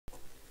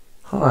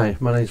Hi,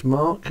 my name's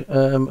Mark.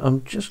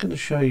 I'm just going to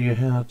show you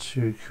how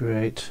to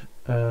create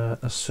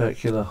a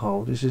circular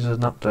hole. This is an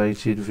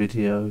updated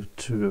video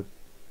to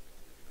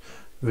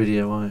a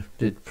video I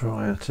did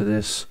prior to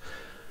this,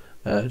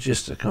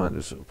 just to kind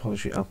of, sort of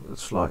polish it up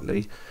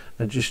slightly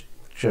and just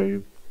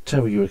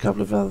tell you a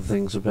couple of other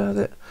things about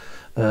it.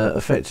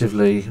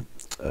 Effectively,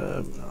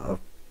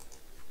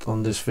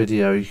 on this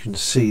video you can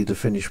see the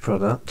finished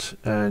product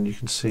and you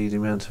can see the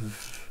amount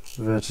of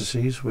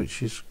vertices,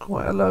 which is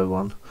quite a low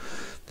one.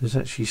 There's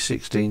actually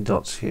 16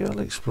 dots here. I'll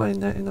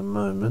explain that in a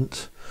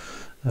moment.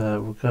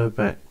 We'll go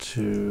back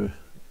to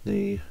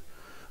the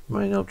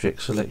main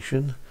object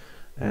selection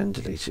and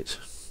delete it.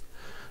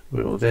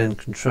 We'll then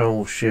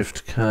Control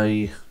Shift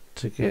K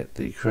to get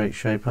the create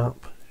shape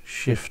up,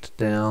 Shift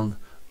down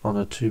on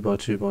a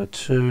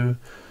 2x2x2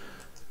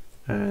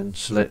 and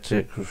select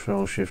it,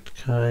 Control Shift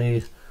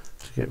K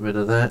to get rid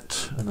of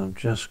that, and I'm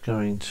just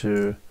going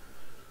to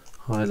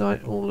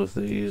highlight all of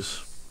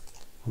these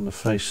on the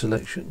face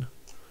selection.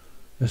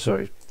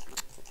 Sorry,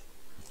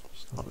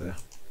 start there,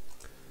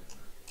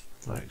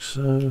 like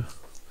so.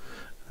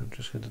 I'm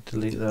just going to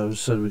delete those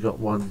so we've got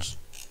one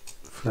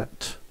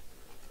flat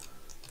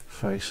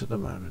face at the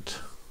moment.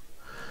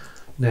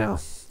 Now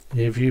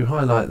if you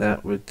highlight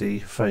that with the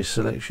face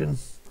selection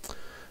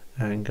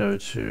and go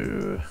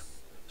to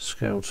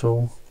scale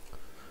tool,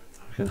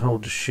 I can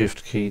hold the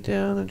shift key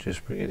down and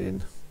just bring it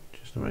in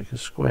just to make a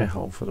square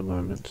hole for the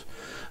moment.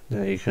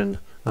 Now you can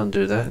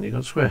undo that and you've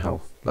got a square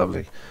hole.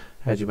 Lovely.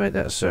 How do you make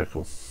that a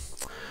circle?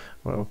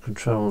 Well,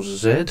 Control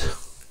Z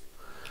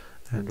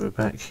and we're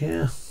back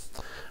here,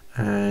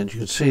 and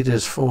you can see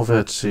there's 4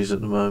 vertices at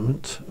the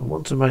moment. I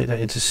want to make that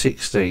into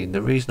 16.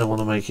 The reason I want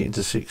to make it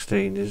into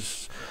 16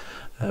 is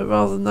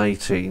rather than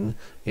 18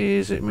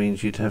 is it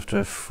means you'd have to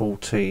have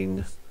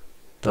 14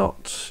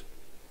 dots,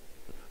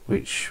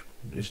 which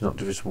is not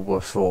divisible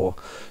by 4.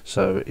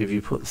 So if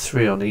you put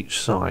 3 on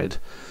each side,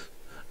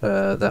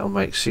 that'll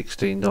make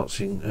 16 dots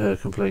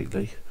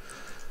completely.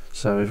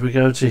 So if we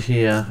go to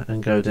here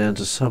and go down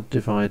to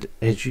subdivide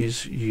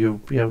edges, you'll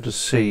be able to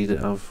see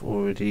that I've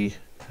already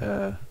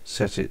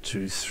set it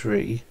to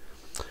 3.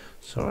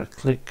 So I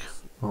click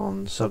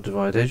on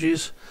subdivide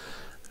edges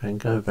and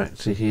go back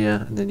to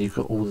here, and then you've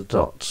got all the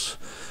dots.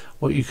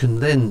 What you can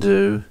then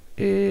do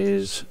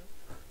is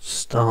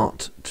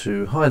start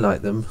to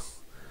highlight them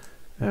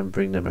and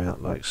bring them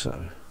out like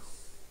so.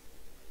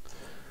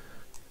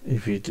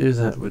 If you do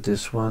that with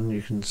this one,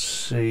 you can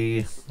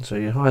see, so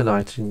you're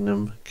highlighting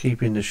them,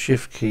 keeping the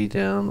shift key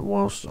down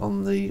whilst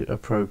on the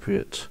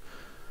appropriate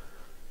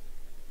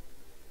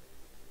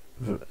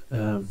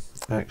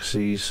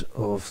axes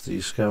of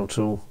the scale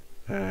tool,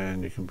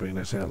 and you can bring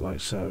that out like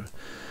so.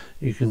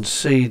 You can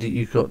see that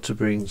you've got to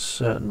bring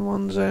certain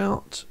ones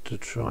out to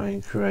try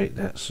and create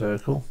that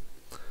circle,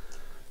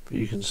 but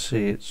you can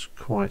see it's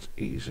quite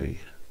easy.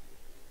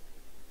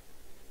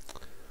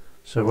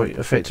 So what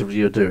effectively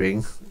you're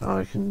doing,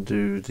 I can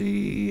do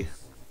the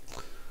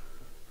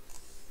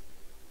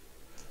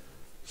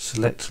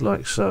select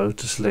like so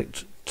to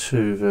select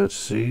 2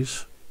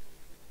 vertices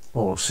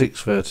or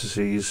 6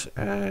 vertices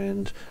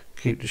and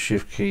keep the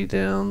shift key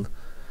down,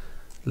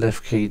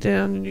 left key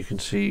down, and you can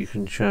see you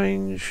can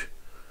change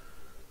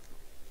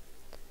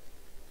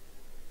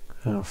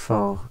how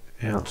far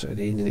out and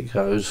in it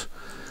goes.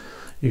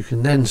 You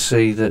can then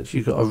see that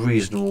you've got a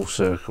reasonable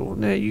circle.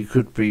 Now you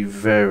could be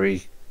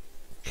very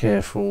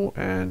careful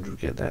and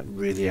get that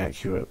really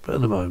accurate, but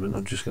at the moment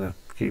I'm just going to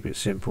keep it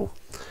simple.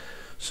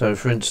 So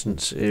for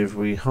instance, if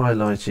we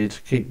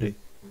highlighted, keep the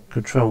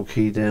control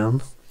key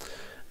down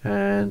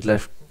and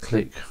left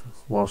click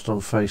whilst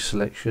on face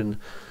selection,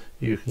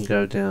 you can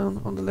go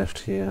down on the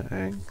left here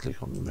and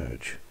click on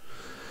merge.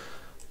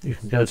 You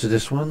can go to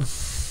this one,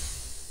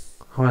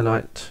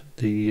 highlight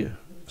the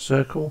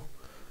circle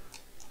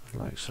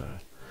like so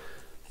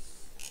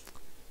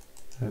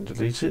and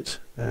delete it,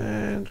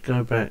 and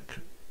go back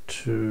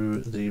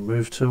to the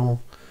move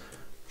tool,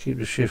 keep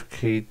the shift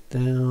key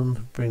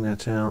down, bring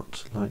that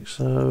out like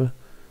so,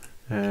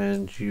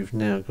 and you've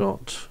now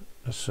got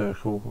a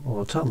circle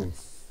or a tunnel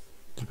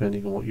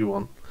depending on what you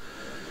want.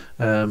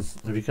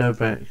 If you go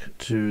back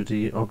to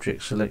the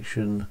object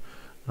selection,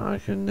 I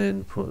can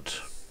then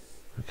put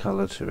a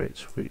colour to it,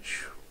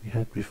 which we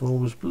had before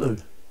was blue.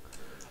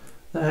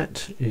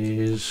 That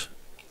is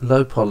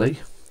low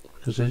poly,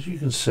 because as you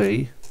can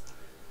see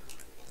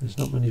there's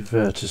not many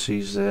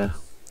vertices there.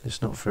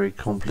 It's not very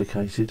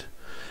complicated,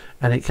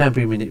 and it can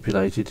be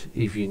manipulated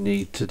if you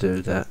need to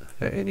do that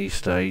at any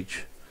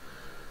stage.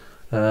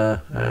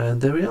 And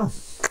there we are.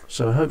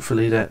 So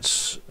hopefully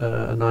that's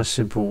a nice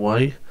simple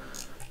way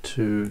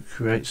to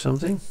create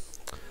something.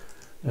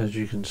 As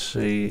you can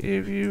see,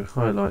 if you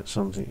highlight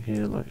something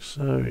here like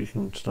so, you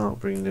can start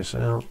bringing this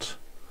out,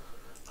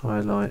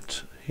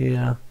 highlight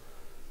here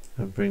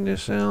and bring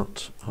this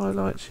out,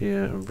 highlight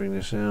here and bring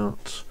this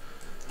out.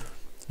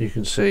 You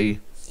can see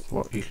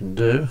what you can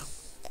do.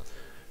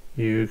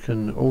 You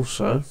can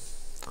also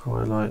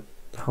highlight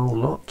the whole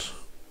lot,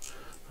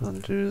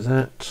 undo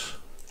that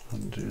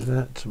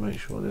to make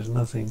sure there's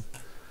nothing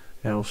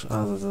else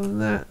other than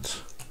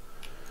that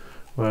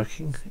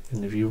working,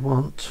 and if you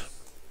want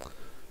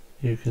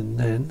you can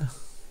then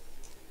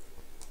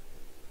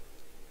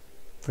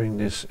bring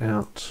this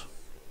out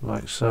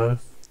like so.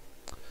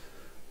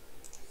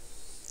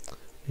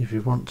 If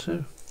you want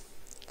to,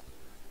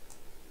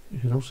 you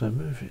can also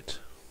move it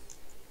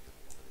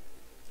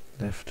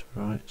left,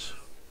 right,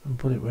 and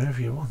put it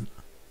wherever you want.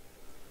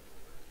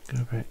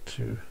 Go back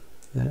to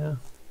there,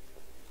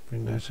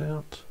 bring that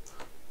out,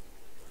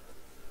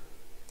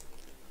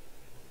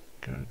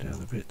 go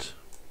down a bit,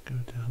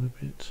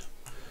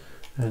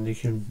 and you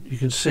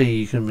can see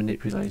you can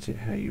manipulate it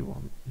how you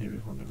want. If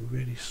you want a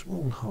really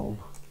small hole,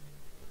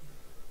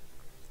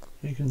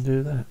 you can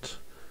do that.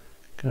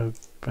 Go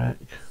back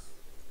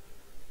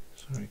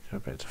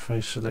to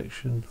face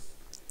selection,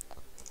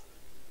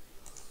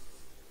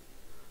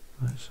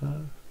 like so,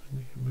 and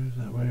you can move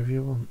that wherever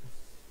you want.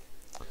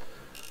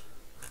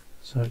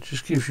 So it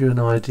just gives you an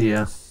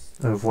idea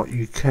of what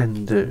you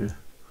can do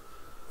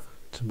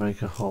to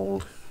make a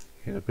hole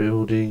in a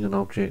building, an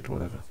object,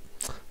 whatever.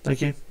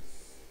 Thank you.